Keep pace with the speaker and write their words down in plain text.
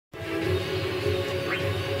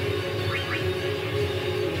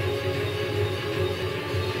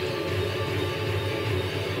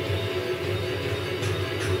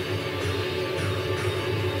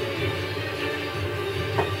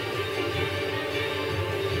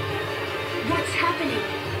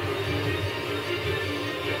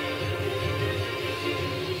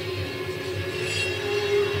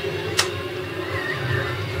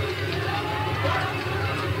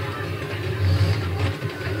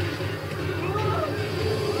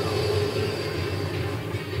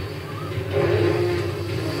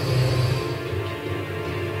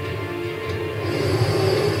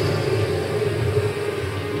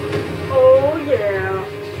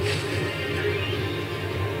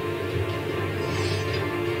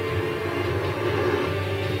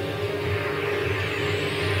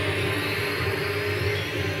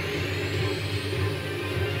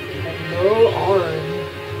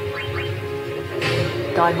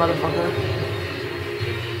Die, motherfucker.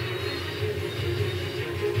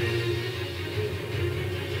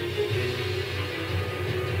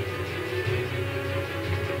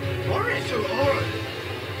 Auron!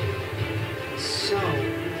 So,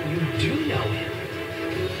 you do know him?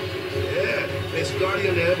 Yeah, best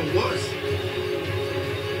guardian there ever was.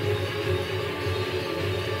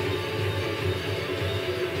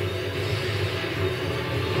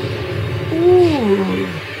 Ooh.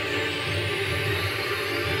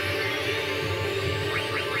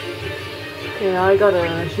 Okay, I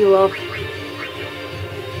gotta heal up.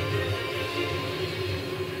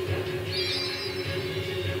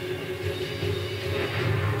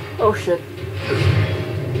 Oh shit.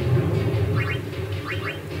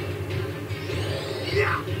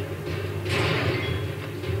 Yeah.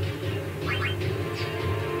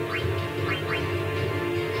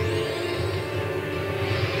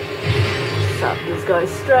 Sap this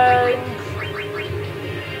guy's strength.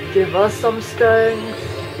 Give us some strength.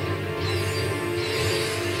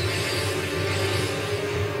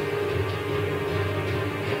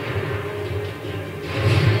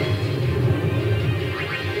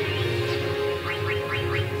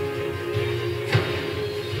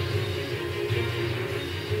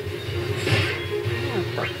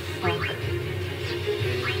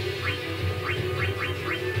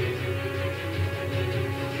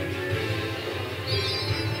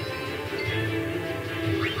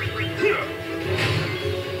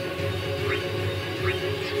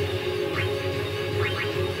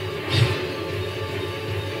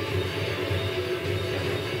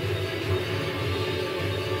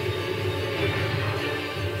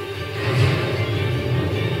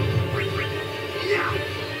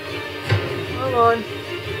 Come on.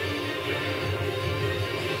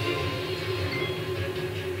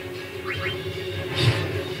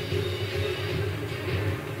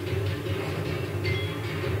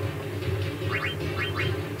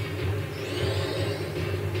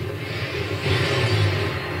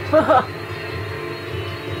 Haha.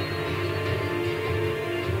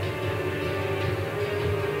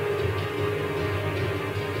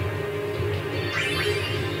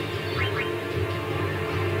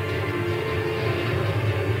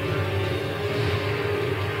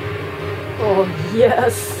 Oh,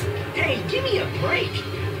 yes! Hey, give me a break!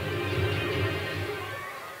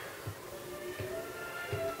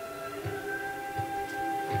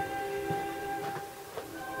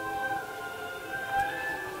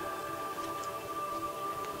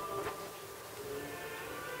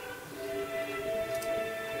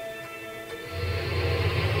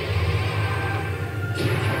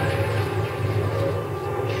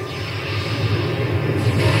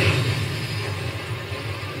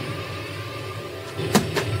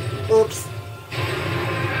 Oops.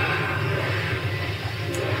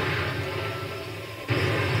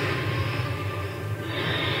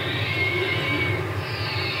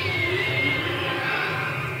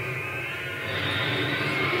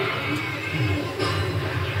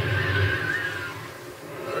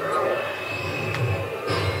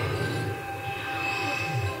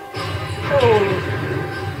 Oh.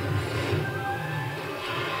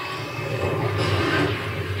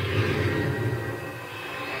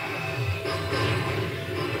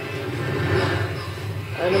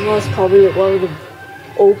 Animal is probably one of the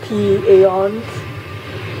OP Aeons.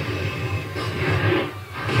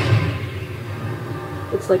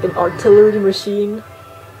 It's like an artillery machine.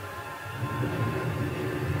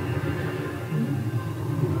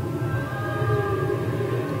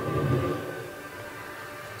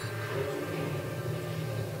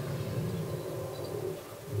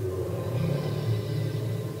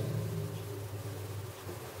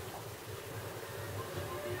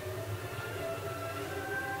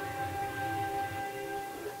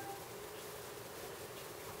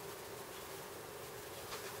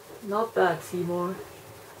 Not bad, Seymour.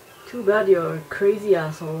 Too bad you're a crazy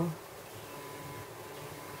asshole.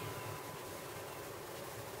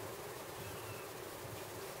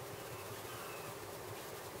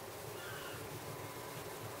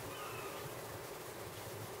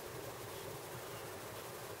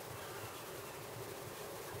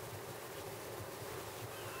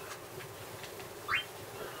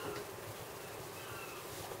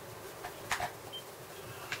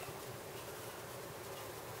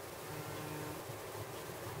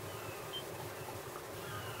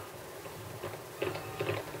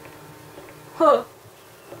 Huh.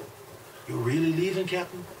 You're really leaving,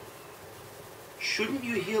 Captain? Shouldn't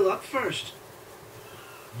you heal up first?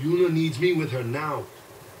 Yuna needs me with her now.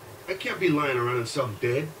 I can't be lying around in some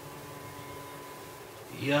bed.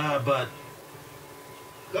 Yeah, but...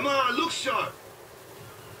 Come on, look sharp.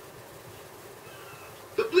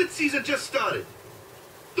 blitz season just started.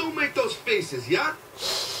 Don't make those faces, yeah?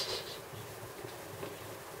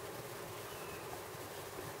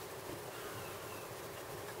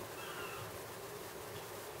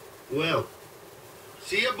 Well,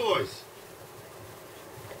 see ya, boys.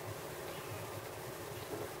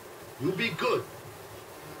 You be good.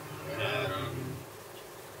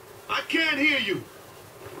 I can't hear you.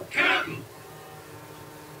 Captain!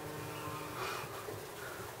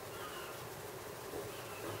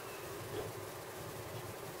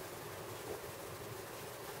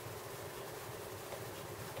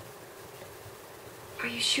 Are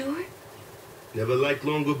you sure? Never liked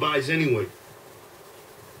long goodbyes anyway.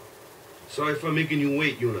 Sorry for making you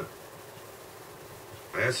wait, Yuna.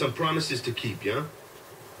 I had some promises to keep, yeah?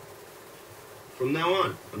 From now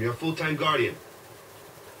on, I'm your full-time guardian.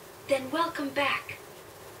 Then welcome back,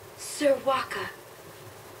 Sir Waka.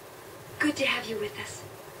 Good to have you with us.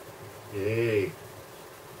 Hey.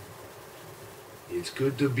 It's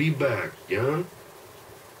good to be back, yeah?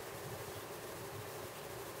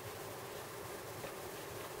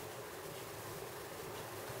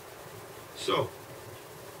 So,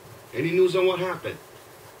 any news on what happened?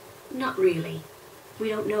 Not really. We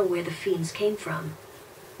don't know where the fiends came from.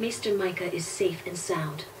 Maester Micah is safe and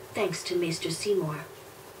sound, thanks to Maester Seymour.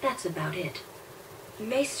 That's about it.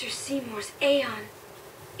 Maester Seymour's Aeon.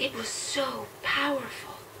 It was so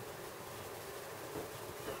powerful.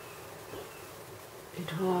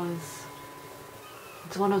 It was.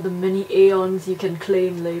 It's one of the many Aeons you can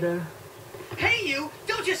claim later. Hey, you!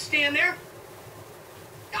 Don't just stand there!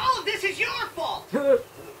 All of this is your fault!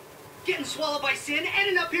 Getting swallowed by sin,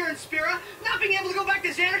 ending up here in Spira, not being able to go back to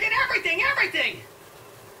Xanark, and everything!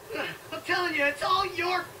 Ugh, I'm telling you, it's all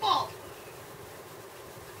your fault!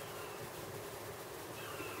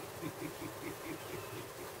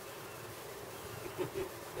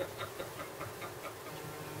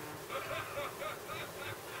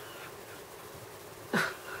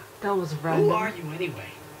 That was random. Who are you anyway?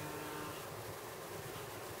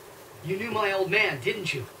 You knew my old man,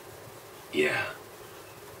 didn't you? Yeah,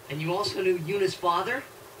 And you also knew Yuna's father?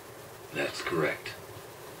 that's correct.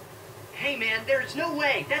 Hey man, there's no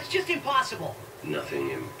way. That's just impossible. Nothing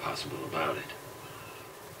impossible about it.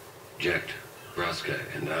 Jekt, Braska,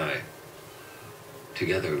 and I,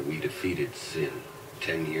 together we defeated Sin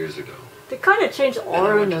 10 years ago. They kind of changed Then I went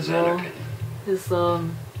Auron to as well. Xanarkand, His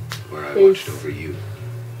where I face. watched over you,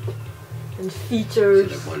 and so features.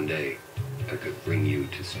 that one day I could bring you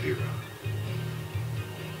to Spira.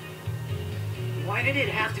 Why did it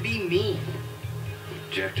have to be me?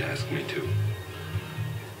 Jekt asked me to.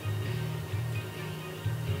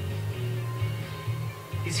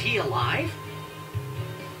 Is he alive?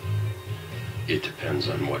 It depends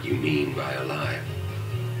on what you mean by alive.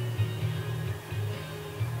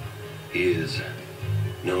 He is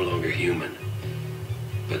no longer human.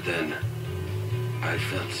 But then, I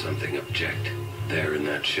felt something of Jekt there in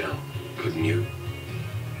that shell, couldn't you?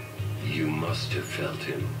 You must have felt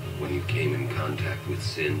him when you came in contact with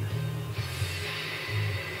Sin.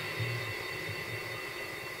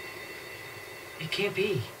 It can't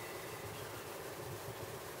be.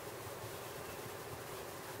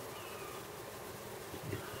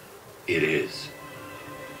 It is.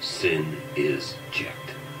 Sin is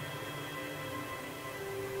Jekt.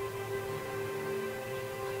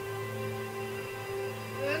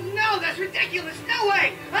 No, that's ridiculous. No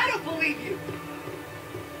way. I don't believe you.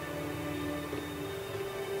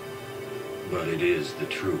 But it is the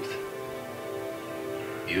truth.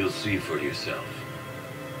 You'll see for yourself.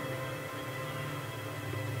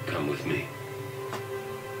 Come with me.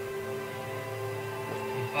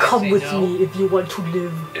 If I Come say with no, me if you want to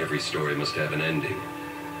live. Every story must have an ending.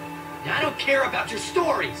 I don't care about your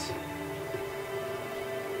stories.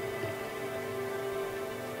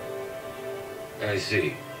 I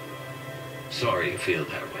see. Sorry you feel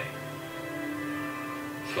that way.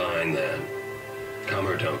 Fine then. Come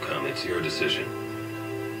or don't come, it's your decision.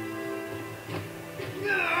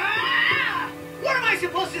 Ah! What am I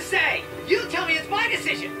supposed to say? You tell me it's my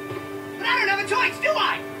decision. But I don't have a choice, do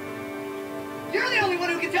I? You're the only one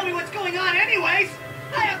who can tell me what's going on anyways.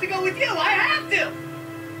 I have to go with you. I have to.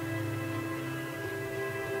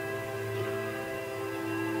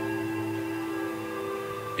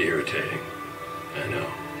 Irritating. I know.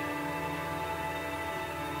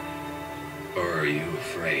 Or are you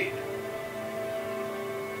afraid?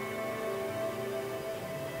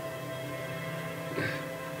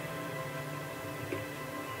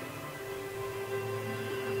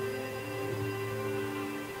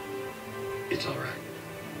 It's all right.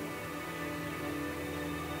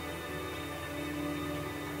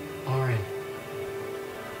 Auron.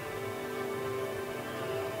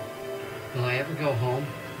 Will I ever go home?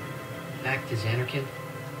 Back to Xanarkand?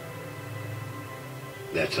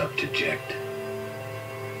 That's up to Jecht.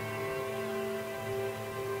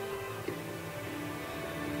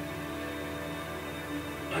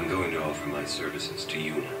 I'm going to offer my services to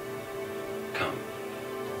Yuna. Come.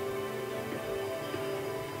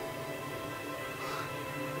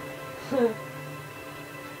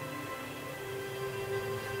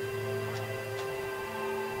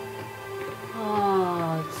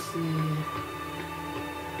 Let's see.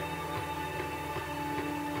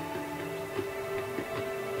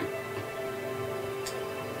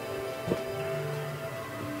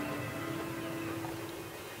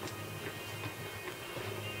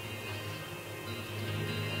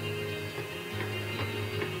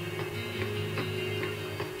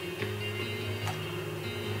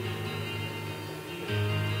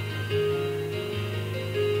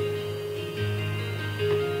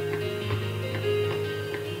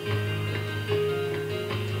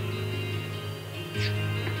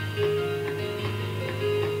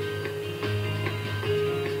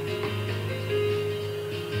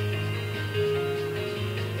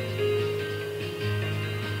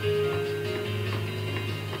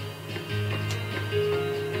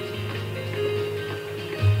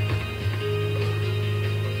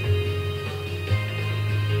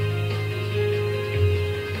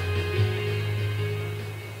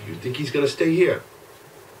 Think he's gonna stay here?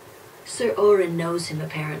 Sir Auron knows him,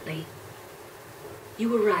 apparently. You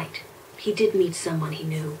were right. He did meet someone he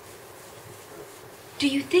knew. Do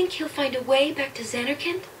you think he'll find a way back to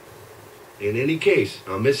Xanarkand? In any case,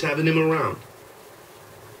 I'll miss having him around.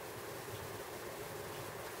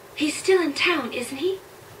 He's still in town, isn't he?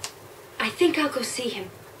 I think I'll go see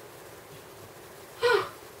him.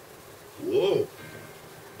 Oh, Whoa.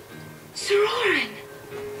 Sir Auron!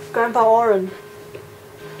 Grandpa Auron.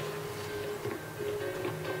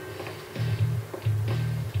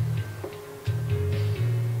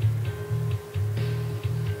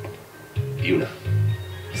 Yuna,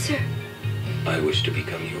 Sir. I wish to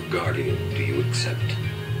become your guardian. Do you accept?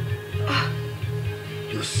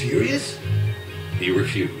 You're serious? You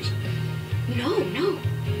refuse. No.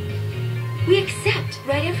 We accept,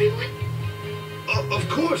 right, everyone? Of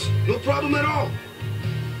course. No problem at all.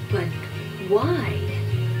 But why?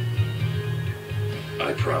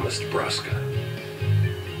 I promised Braska.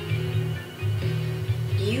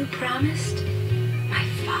 You promised? My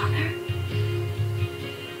father?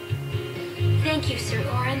 Thank you, Sir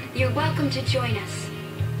Auron. You're welcome to join us.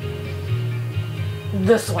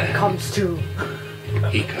 This one comes too.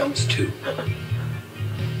 He comes too.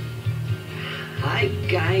 Hi,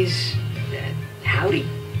 guys. Howdy.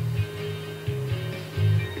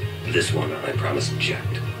 This one I promised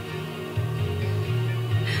Jecht.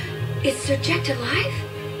 Is Sir Jecht alive?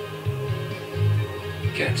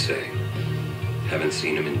 Can't say. Haven't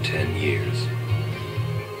seen him in 10 years.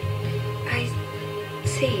 I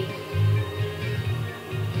see.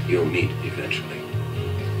 You'll meet eventually.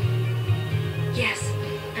 Yes,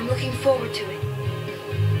 I'm looking forward to it.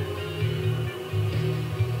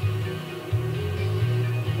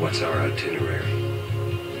 What's our itinerary?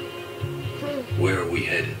 Where are we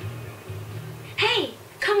headed? Hey,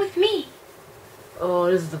 come with me. Oh,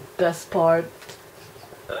 this is the best part.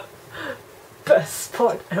 Best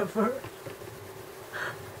part ever.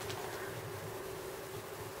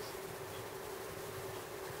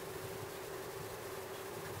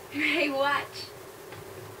 Hey, watch.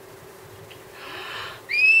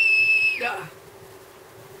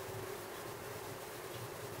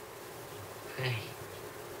 Hey,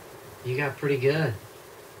 you got pretty good.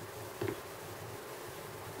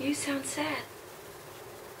 You sound sad.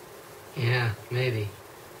 Yeah, maybe.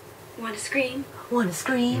 Want to scream? Wanna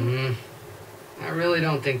scream? I really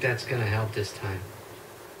don't think that's gonna help this time.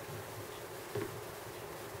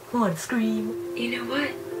 Wanna scream? You know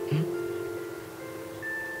what?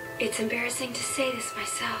 It's embarrassing to say this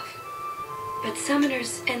myself, but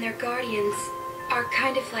summoners and their guardians are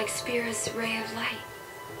kind of like Spira's ray of light.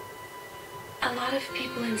 A lot of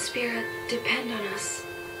people in Spira depend on us.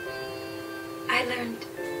 I learned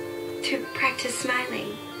to practice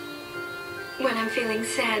smiling when I'm feeling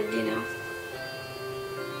sad, you know.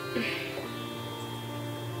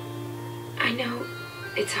 I know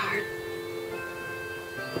it's hard.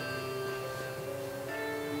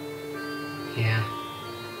 Yeah.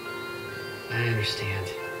 I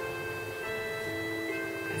understand.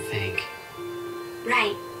 I think.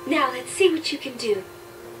 Right. Now let's see what you can do.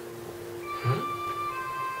 Huh?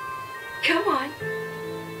 Come on.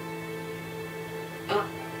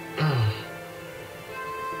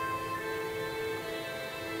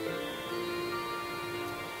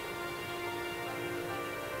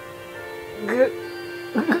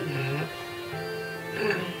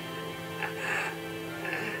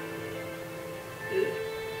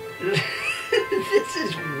 This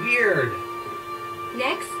is weird.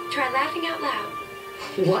 Next, try laughing out loud.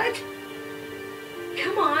 What?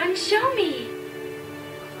 Come on, show me.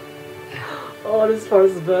 Oh, this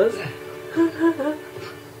part's the best.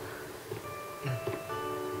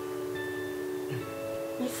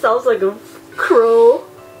 He sounds like a crow.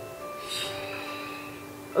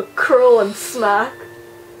 A crow and smack.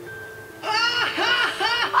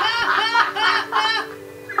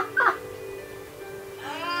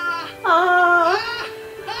 Ah.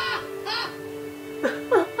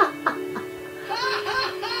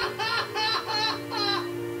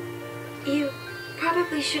 You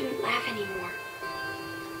probably shouldn't laugh anymore.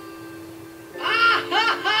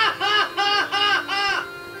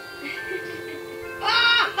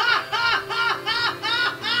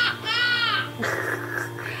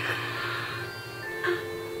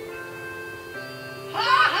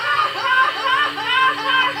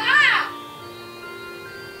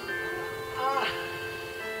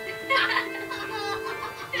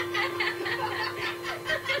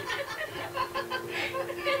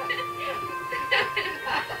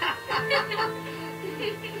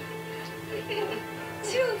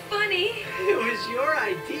 Too funny. It was your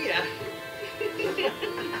idea.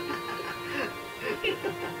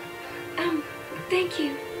 Thank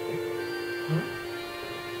you.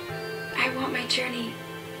 I want my journey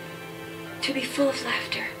to be full of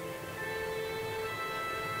laughter.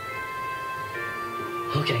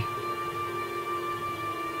 Okay.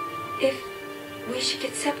 If we should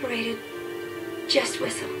get separated, just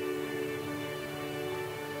whistle.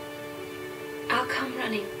 I'll come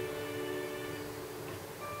running.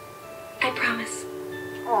 I promise.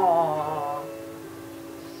 Aww.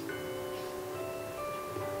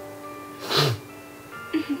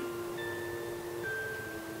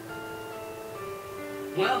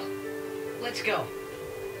 Well, let's go.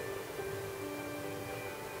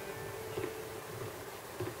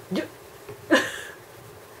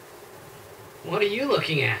 What are you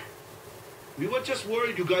looking at? We were just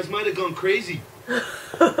worried you guys might have gone crazy.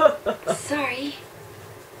 Sorry.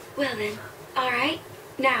 Well then, alright.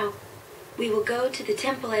 Now, we will go to the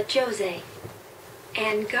temple at Jose.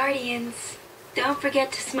 And Guardians, don't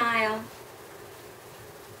forget to smile.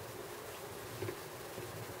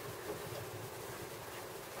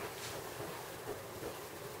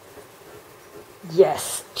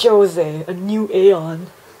 Yes, Jose, a new Aeon.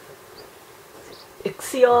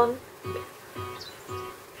 Ixion,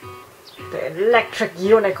 the electric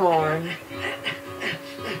unicorn.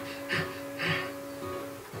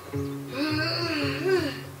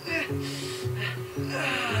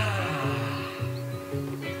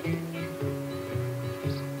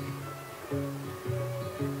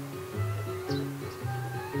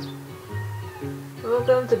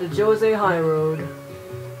 Welcome to the Jose High Road.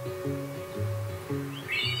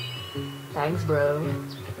 Thanks, bro.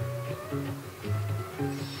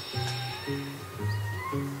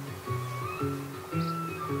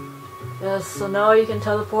 Yes, so now you can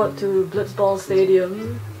teleport to Blitzball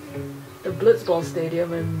Stadium, the Blitzball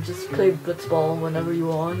Stadium, and just play Blitzball whenever you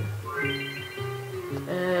want.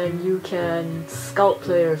 And you can scout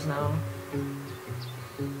players now,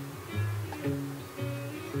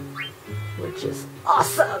 which is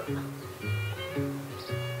awesome!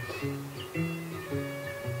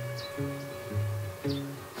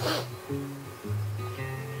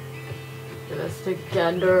 Let's take a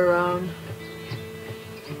gander around.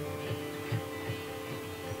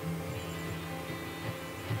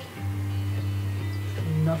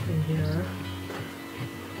 Nothing here.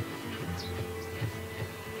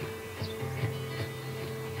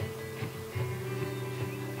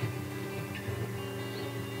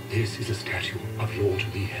 This is a statue of Lord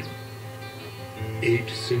Lehen. 8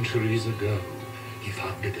 centuries ago, he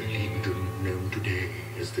founded a legion known today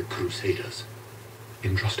as the Crusaders.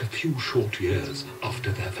 In just a few short years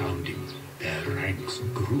after their founding, their ranks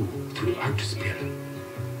grew throughout Spira.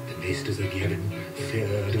 The Maesters of Yevon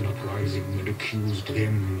feared an uprising and accused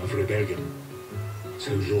them of rebellion.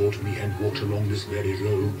 So Lord Lehen walked along this very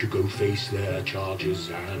road to go face their charges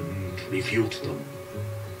and refute them.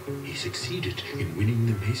 He succeeded in winning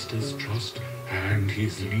the Maesters' trust, and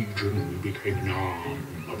his legion became an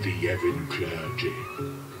arm of the Yevon clergy.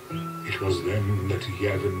 It was then that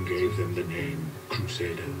Yevon gave them the name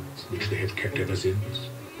Crusaders, which they have kept ever since.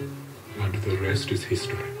 And the rest is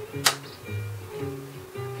history.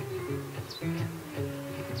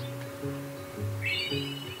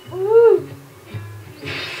 Woo!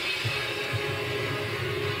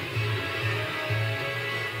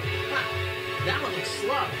 That one looks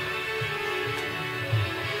slow.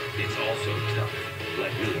 also tough,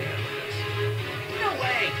 like me handling this. No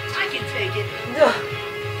way! I can take it!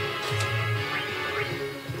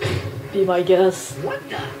 Be my guest. What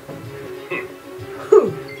the?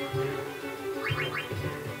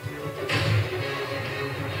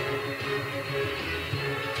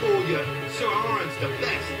 Told ya, Sir Auron's the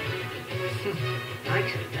best. I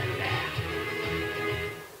could have done that.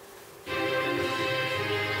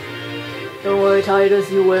 Don't worry,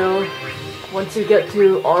 Tidus, you will. Once you get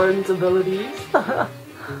to Auron's abilities.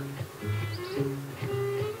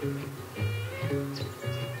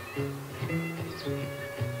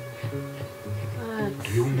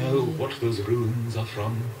 Do you know what those runes are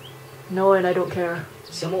from? No, and I don't care.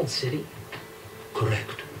 Some old city?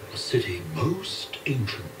 Correct. A city most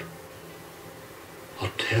ancient. A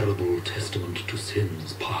terrible testament to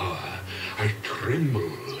sin's power. I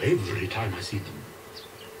tremble every time I see them.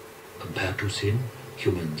 Compared to sin,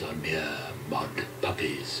 humans are mere mud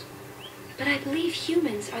puppies. But I believe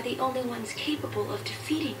humans are the only ones capable of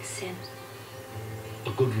defeating sin. A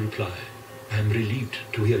good reply. I am relieved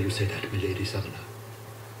to hear you say that, milady Summoner.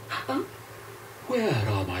 Oh? Where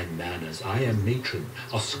are my manners? I am matron,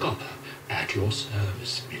 a scholar, at your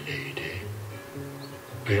service, milady.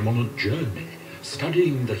 I am on a journey,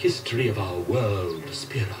 studying the history of our world,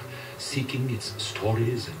 Spira, seeking its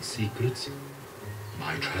stories and secrets.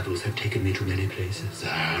 My travels have taken me to many places,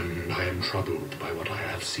 and I am troubled by what I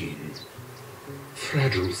have seen.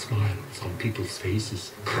 Fragile smiles on people's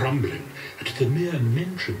faces, crumbling at the mere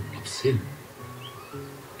mention of sin.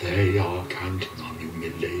 They are counting on you,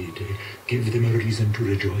 milady. Give them a reason to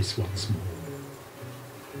rejoice once more.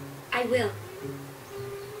 I will.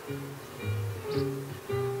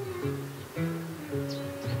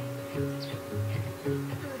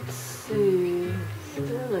 Let's see.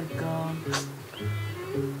 Still a gone.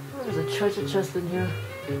 Oh, there's a treasure chest in here.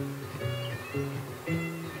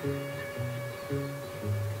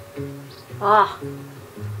 Ah!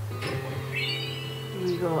 Here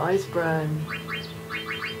we go, ice brand.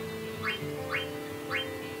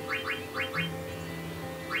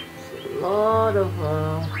 A lot of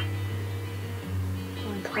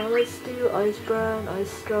Uncommon Steel, Ice Brand,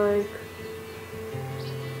 Ice Strike.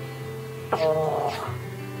 Oh.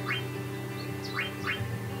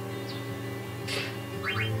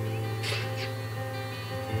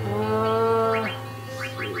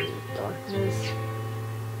 Darkness.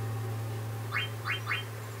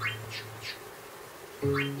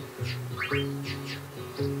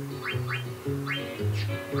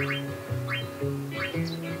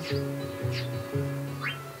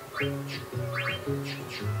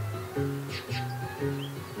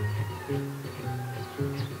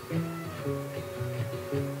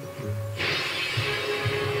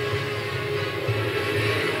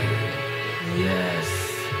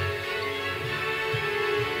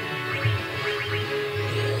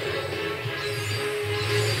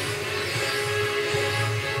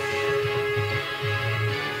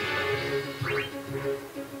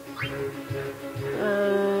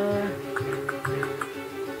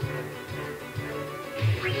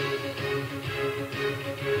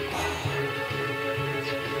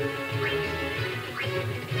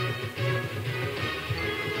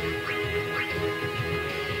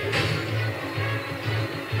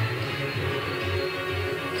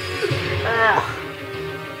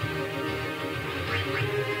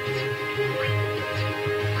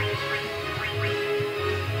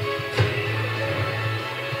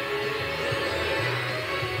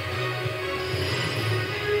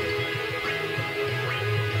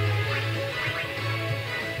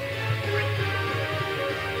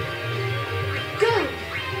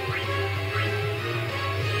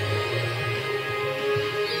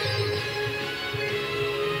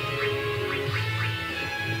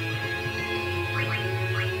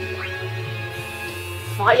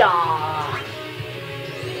 Fire!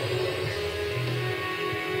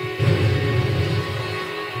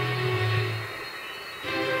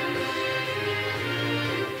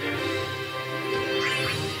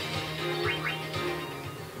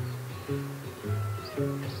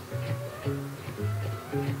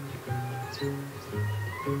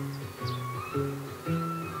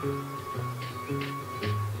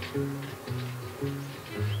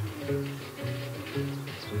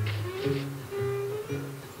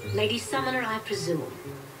 Lady Summoner, I presume.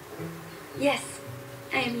 Yes,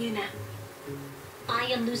 I am Yuna. I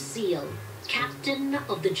am Lucille, captain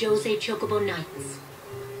of the Jose Chocobo Knights.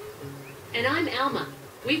 And I'm Alma.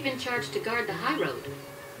 We've been charged to guard the high road.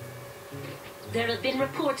 There have been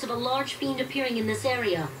reports of a large fiend appearing in this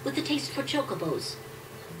area with a taste for chocobos.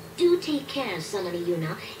 Do take care, Summoner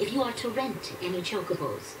Yuna, if you are to rent any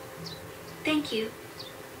chocobos. Thank you.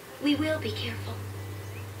 We will be careful.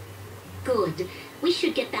 Good. We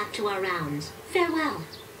should get back to our rounds. Farewell.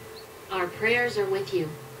 Our prayers are with you.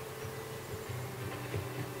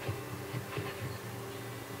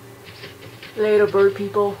 Later, bird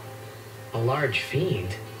people. A large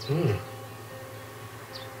fiend?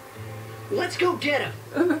 Let's go get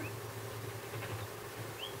him.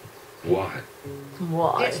 Why?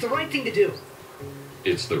 Why? It's the right thing to do.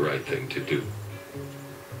 It's the right thing to do.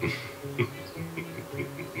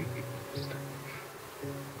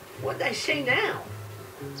 What'd I say now?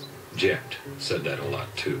 Jecht said that a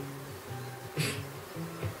lot too.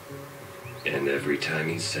 And every time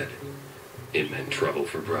he said it, it meant trouble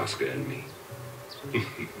for Braska and me.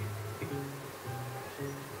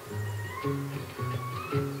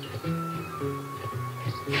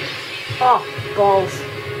 Oh, balls.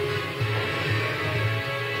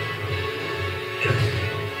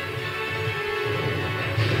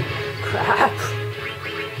 Crap.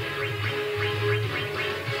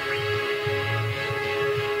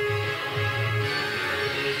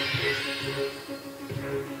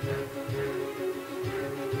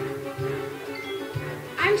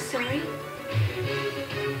 I'm sorry.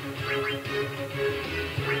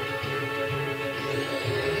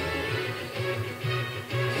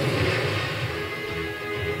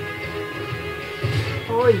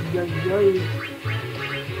 Oi, oi, oi.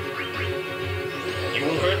 You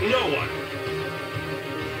will hurt no one.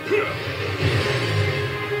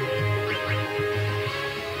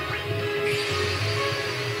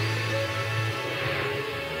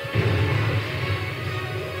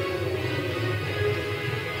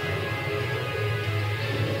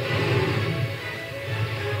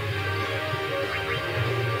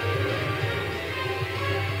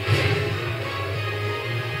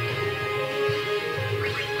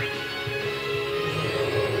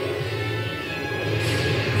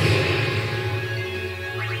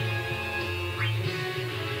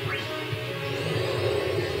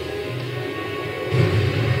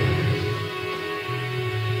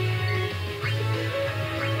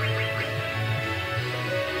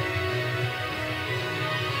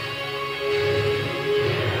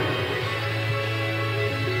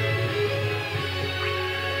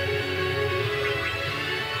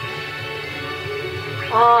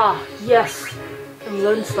 Ah, yes. I'm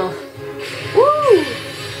learning stuff. Woo!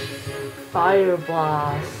 Fire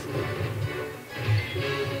blast.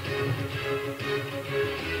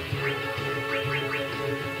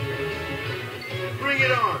 Bring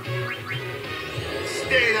it on.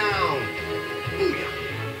 Stay down.